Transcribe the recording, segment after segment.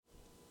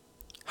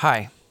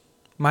Hi,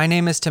 my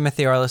name is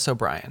Timothy Arliss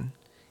O'Brien,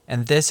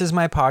 and this is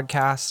my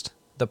podcast,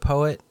 The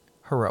Poet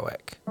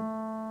Heroic.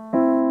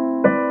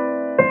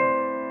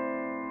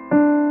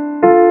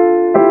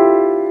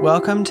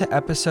 Welcome to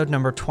episode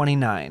number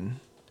 29.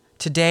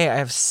 Today I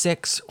have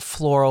 6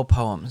 floral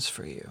poems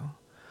for you.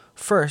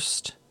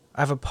 First,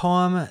 I have a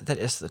poem that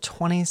is the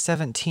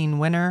 2017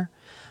 winner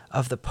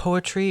of the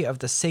Poetry of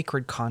the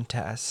Sacred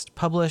contest,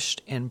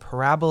 published in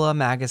Parabola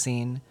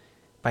magazine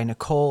by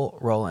Nicole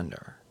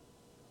Rolander.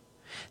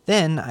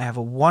 Then I have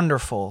a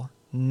wonderful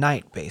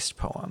night-based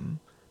poem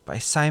by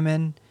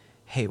Simon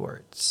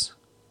Haywards.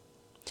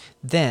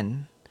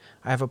 Then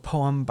I have a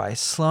poem by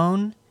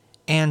Sloan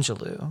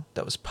Angelou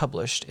that was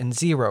published in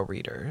Zero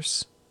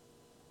Readers.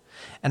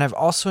 And I've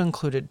also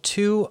included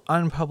 2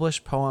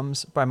 unpublished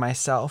poems by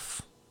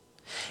myself,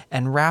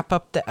 and wrap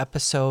up the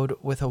episode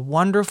with a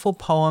wonderful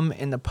poem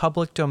in the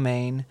public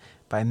domain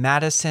by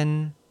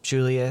Madison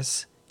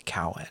Julius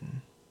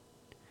Cowan.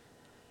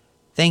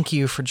 Thank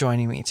you for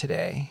joining me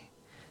today.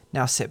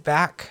 Now sit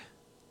back,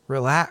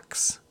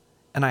 relax,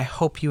 and I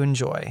hope you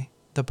enjoy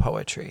the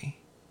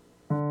poetry.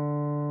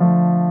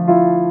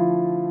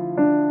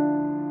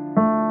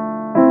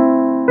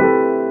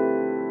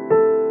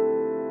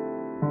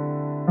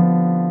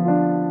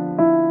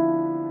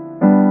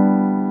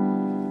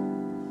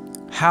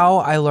 How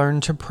I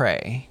Learned to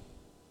Pray.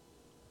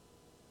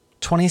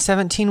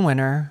 2017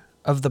 winner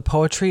of the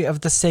Poetry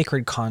of the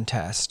Sacred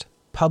contest,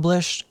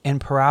 published in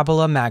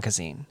Parabola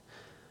magazine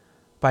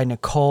by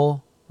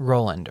Nicole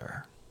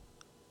Rolander.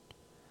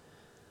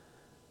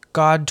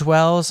 God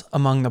dwells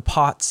among the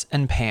pots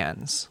and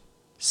pans.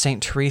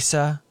 Saint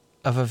Teresa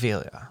of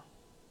Avila.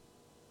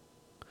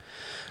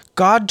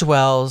 God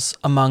dwells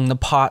among the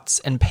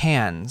pots and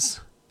pans,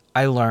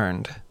 I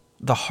learned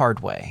the hard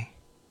way.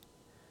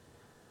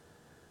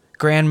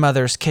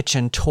 Grandmother's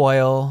kitchen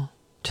toil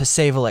to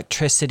save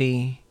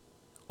electricity,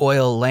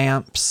 oil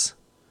lamps,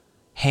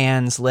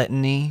 hands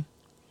litany.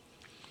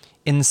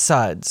 In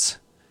suds,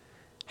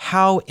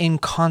 how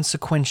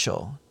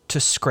inconsequential to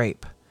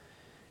scrape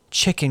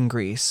chicken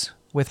grease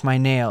with my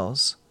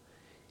nails,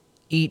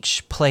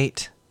 each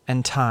plate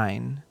and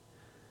tine.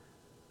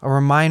 A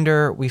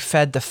reminder we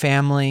fed the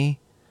family,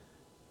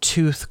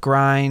 tooth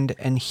grind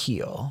and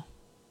heel.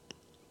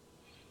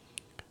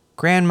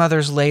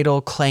 Grandmother's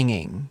ladle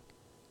clanging,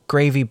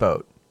 gravy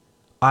boat,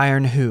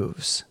 iron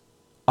hooves,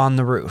 on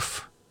the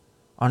roof,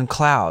 on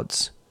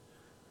clouds.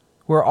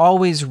 We're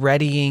always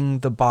readying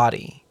the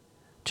body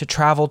to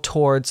travel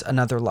towards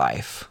another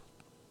life.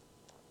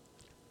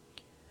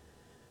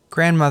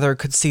 Grandmother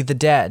could see the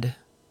dead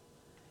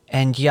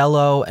and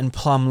yellow and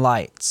plum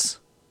lights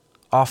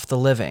off the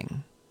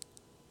living.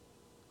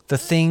 The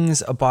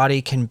things a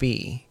body can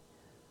be.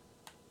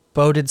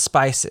 Boated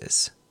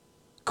spices,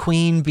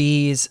 queen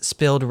bees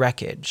spilled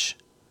wreckage,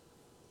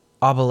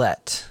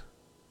 omelette.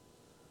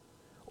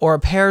 Or a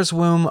pear's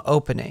womb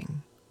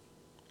opening.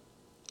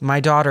 My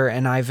daughter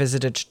and I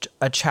visited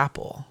a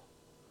chapel.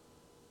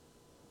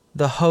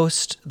 The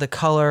host the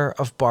color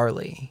of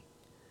barley,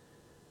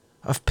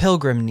 of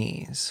pilgrim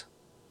knees,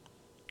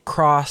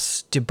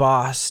 cross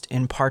debossed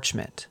in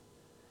parchment,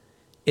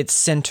 its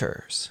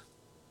centers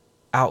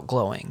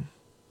outglowing.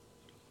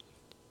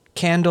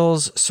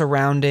 Candles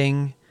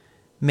surrounding,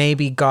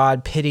 maybe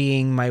God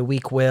pitying my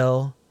weak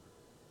will,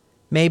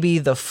 maybe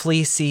the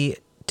fleecy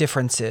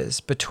differences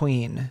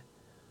between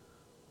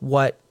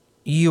what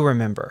you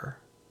remember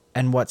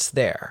and what's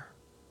there.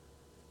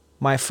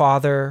 My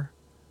Father,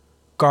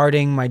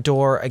 guarding my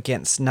door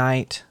against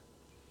night,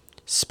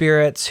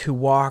 spirits who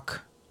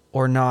walk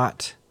or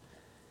not.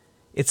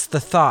 It's the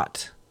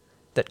thought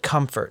that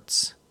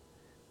comforts,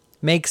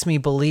 makes me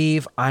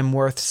believe I'm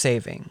worth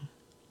saving.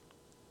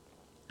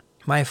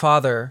 My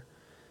Father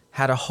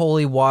had a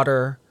holy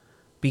water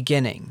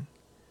beginning,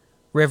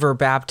 river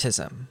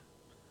baptism.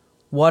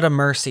 What a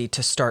mercy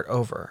to start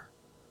over.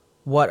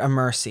 What a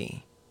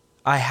mercy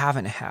I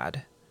haven't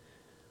had.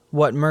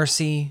 What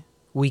mercy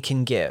we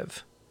can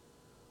give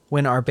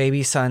when our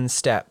baby son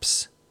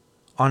steps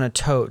on a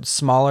toad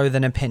smaller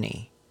than a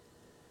penny,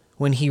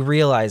 when he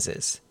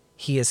realizes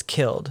he has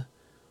killed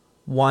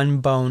one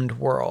boned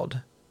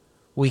world,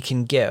 we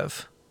can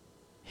give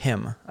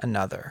him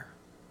another.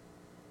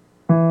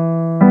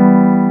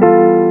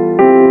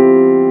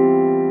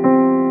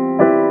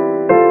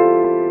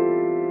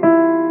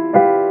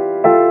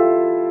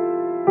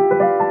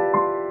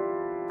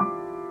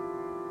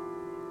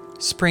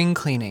 Spring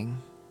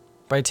Cleaning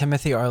by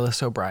Timothy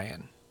Arliss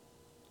O'Brien.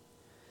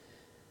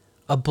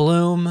 A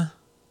bloom,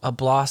 a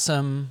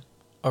blossom,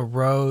 a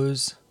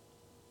rose,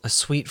 a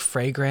sweet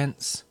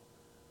fragrance,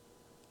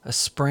 a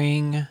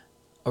spring,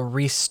 a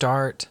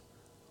restart,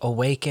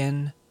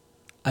 awaken,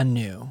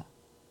 anew.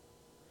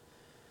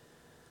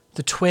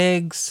 The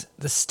twigs,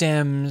 the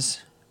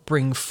stems,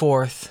 bring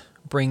forth,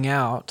 bring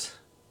out.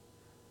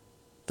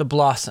 The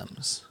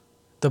blossoms,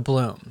 the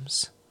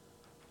blooms,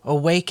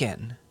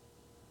 awaken,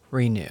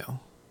 renew.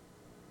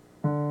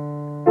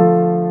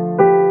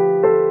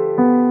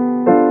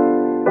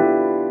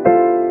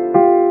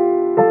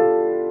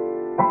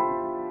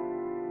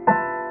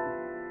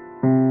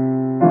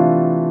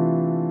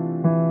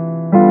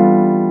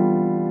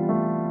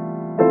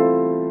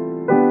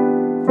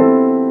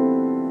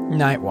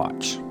 Night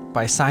Watch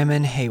by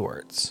Simon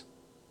Haywards.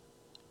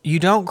 You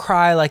don't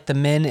cry like the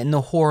men in the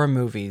horror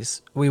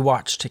movies we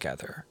watch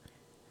together.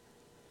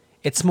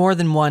 It's more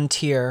than one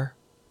tear,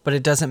 but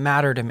it doesn't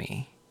matter to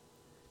me.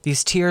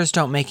 These tears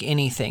don't make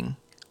anything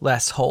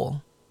less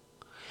whole.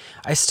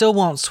 I still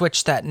won't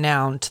switch that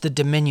noun to the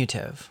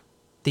diminutive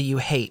that you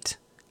hate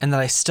and that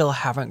I still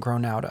haven't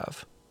grown out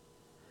of.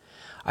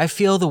 I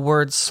feel the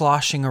words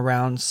sloshing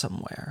around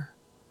somewhere,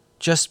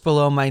 just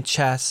below my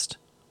chest,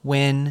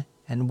 when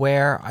and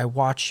where I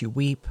watch you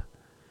weep,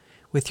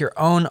 with your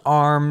own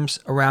arms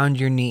around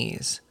your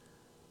knees.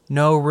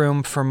 No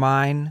room for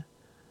mine,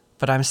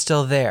 but I'm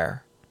still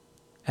there,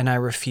 and I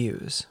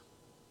refuse.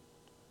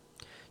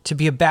 To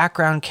be a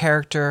background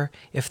character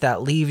if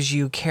that leaves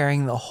you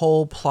carrying the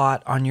whole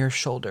plot on your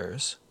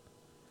shoulders.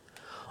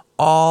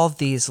 All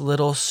these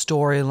little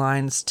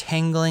storylines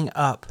tangling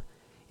up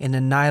in a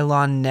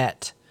nylon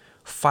net,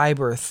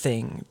 fiber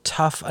thing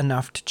tough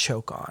enough to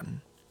choke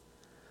on.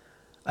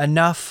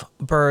 Enough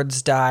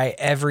birds die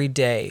every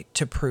day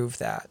to prove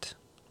that.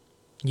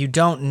 You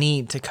don't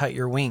need to cut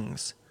your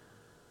wings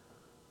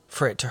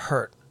for it to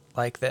hurt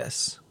like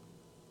this.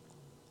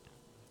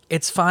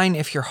 It's fine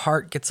if your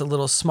heart gets a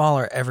little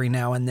smaller every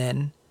now and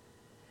then,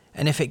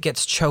 and if it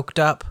gets choked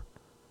up,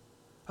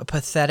 a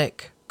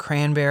pathetic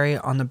cranberry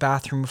on the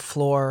bathroom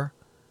floor,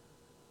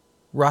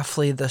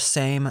 roughly the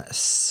same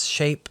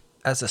shape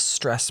as a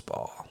stress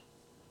ball,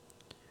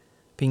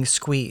 being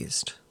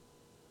squeezed,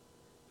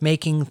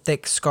 making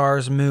thick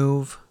scars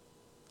move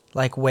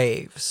like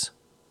waves,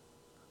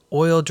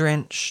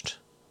 oil-drenched,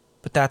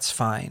 but that's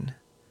fine,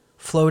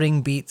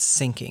 floating beats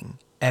sinking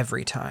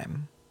every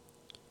time.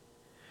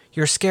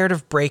 You're scared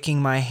of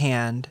breaking my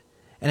hand,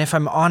 and if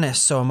I'm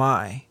honest, so am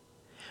I.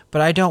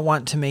 But I don't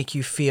want to make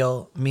you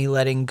feel me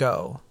letting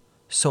go,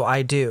 so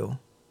I do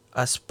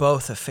us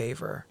both a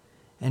favor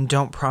and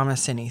don't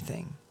promise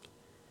anything.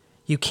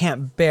 You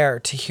can't bear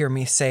to hear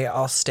me say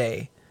I'll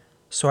stay,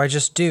 so I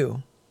just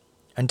do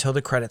until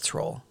the credits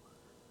roll.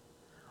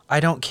 I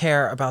don't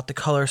care about the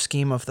color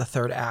scheme of the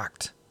third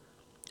act.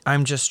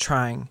 I'm just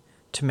trying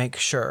to make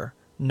sure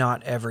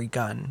not every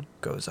gun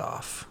goes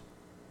off.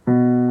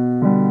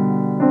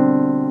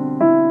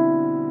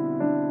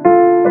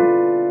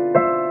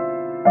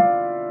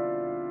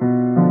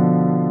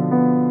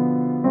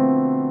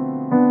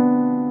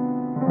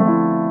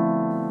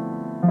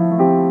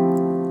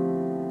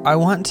 I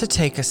want to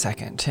take a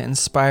second to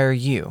inspire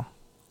you,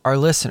 our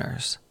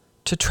listeners,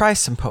 to try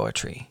some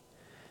poetry,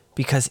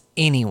 because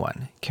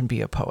anyone can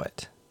be a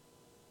poet.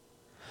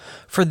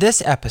 For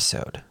this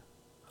episode,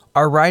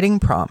 our writing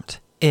prompt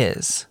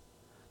is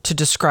to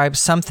describe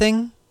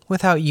something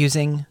without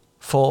using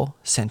full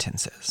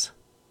sentences.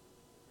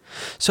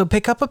 So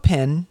pick up a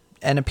pen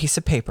and a piece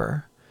of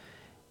paper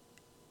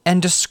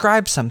and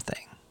describe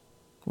something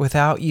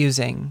without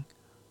using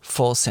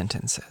full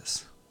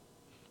sentences,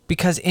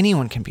 because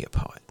anyone can be a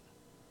poet.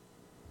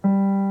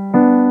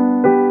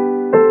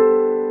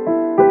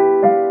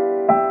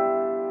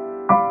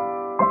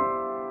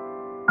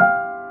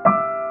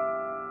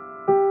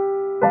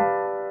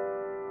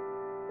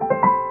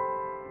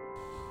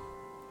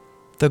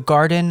 The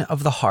Garden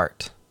of the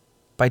Heart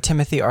by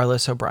Timothy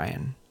Arliss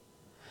O'Brien.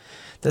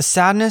 The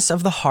sadness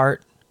of the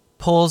heart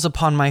pulls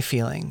upon my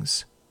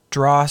feelings,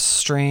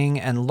 drawstring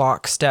and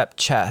lockstep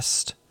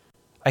chest.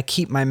 I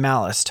keep my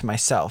malice to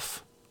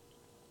myself.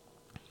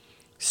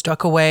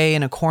 Stuck away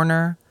in a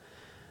corner,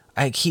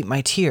 I keep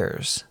my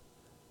tears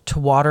to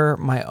water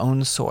my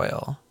own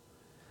soil,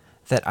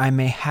 that I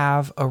may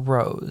have a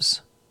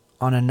rose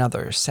on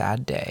another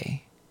sad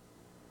day.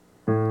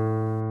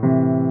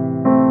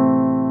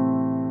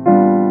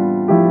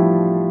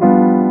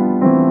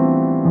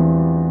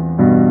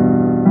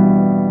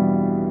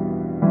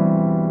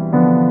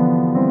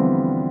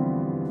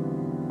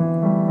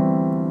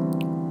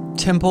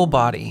 Temple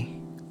Body,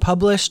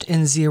 published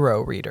in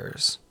Zero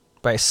Readers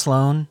by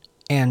Sloan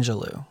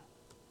Angelou.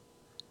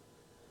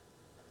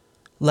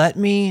 Let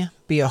me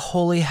be a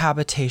holy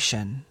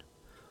habitation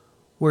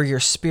where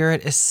your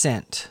spirit is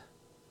sent,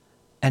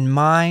 and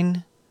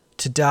mine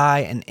to die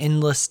an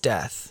endless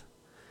death.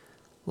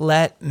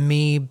 Let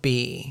me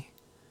be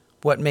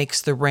what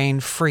makes the rain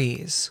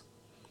freeze,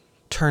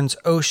 turns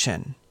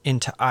ocean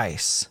into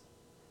ice,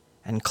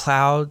 and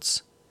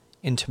clouds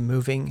into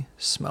moving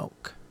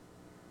smoke.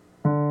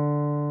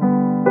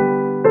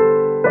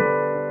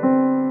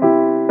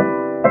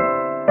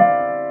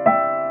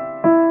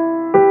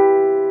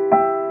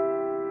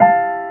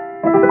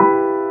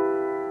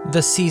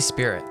 The Sea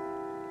Spirit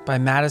by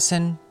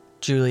Madison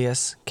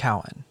Julius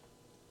Cowan.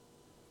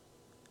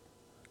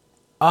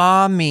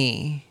 Ah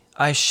me,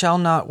 I shall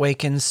not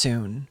waken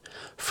soon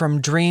from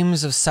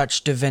dreams of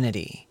such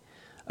divinity,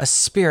 a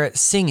spirit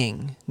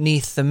singing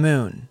 'neath the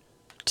moon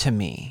to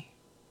me.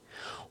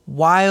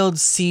 Wild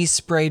sea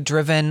spray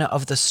driven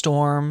of the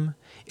storm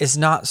is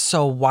not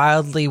so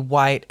wildly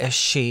white as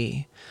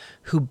she,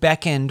 who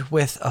beckoned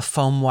with a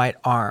foam white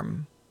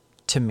arm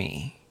to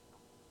me.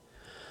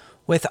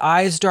 With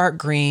eyes dark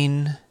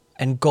green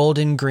and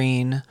golden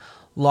green,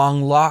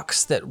 long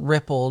locks that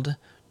rippled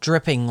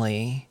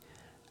drippingly,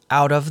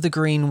 out of the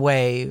green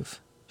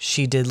wave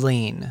she did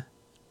lean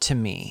to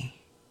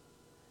me,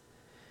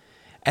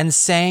 and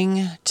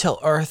sang till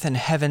earth and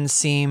heaven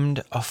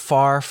seemed a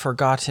far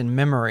forgotten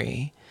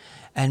memory,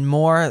 and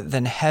more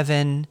than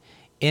heaven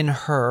in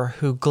her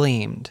who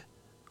gleamed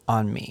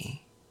on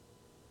me.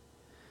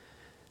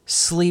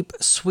 Sleep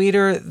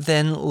sweeter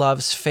than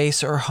love's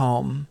face or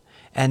home,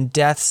 and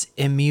death's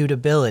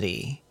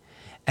immutability,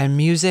 and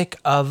music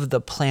of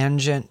the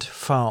plangent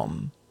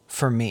foam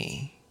for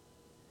me.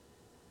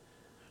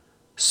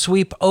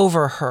 Sweep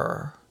over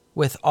her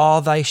with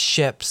all thy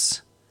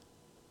ships,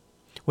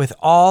 with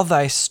all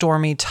thy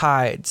stormy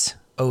tides,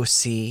 O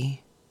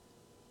sea,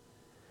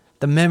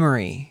 the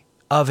memory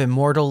of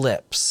immortal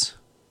lips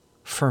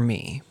for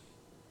me.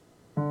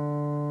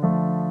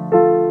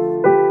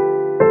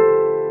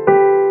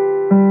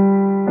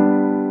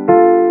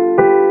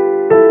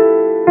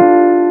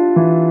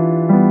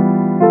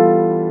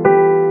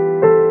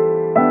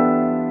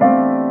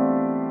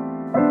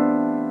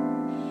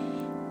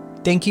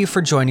 Thank you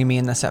for joining me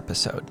in this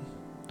episode.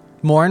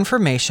 More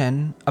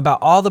information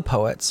about all the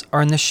poets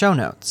are in the show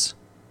notes.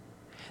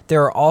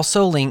 There are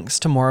also links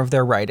to more of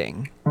their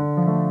writing.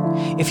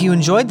 If you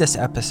enjoyed this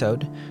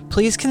episode,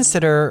 please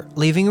consider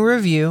leaving a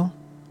review,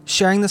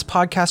 sharing this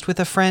podcast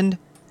with a friend,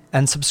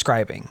 and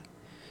subscribing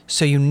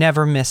so you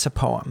never miss a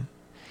poem.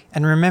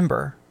 And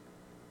remember,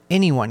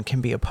 anyone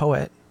can be a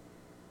poet.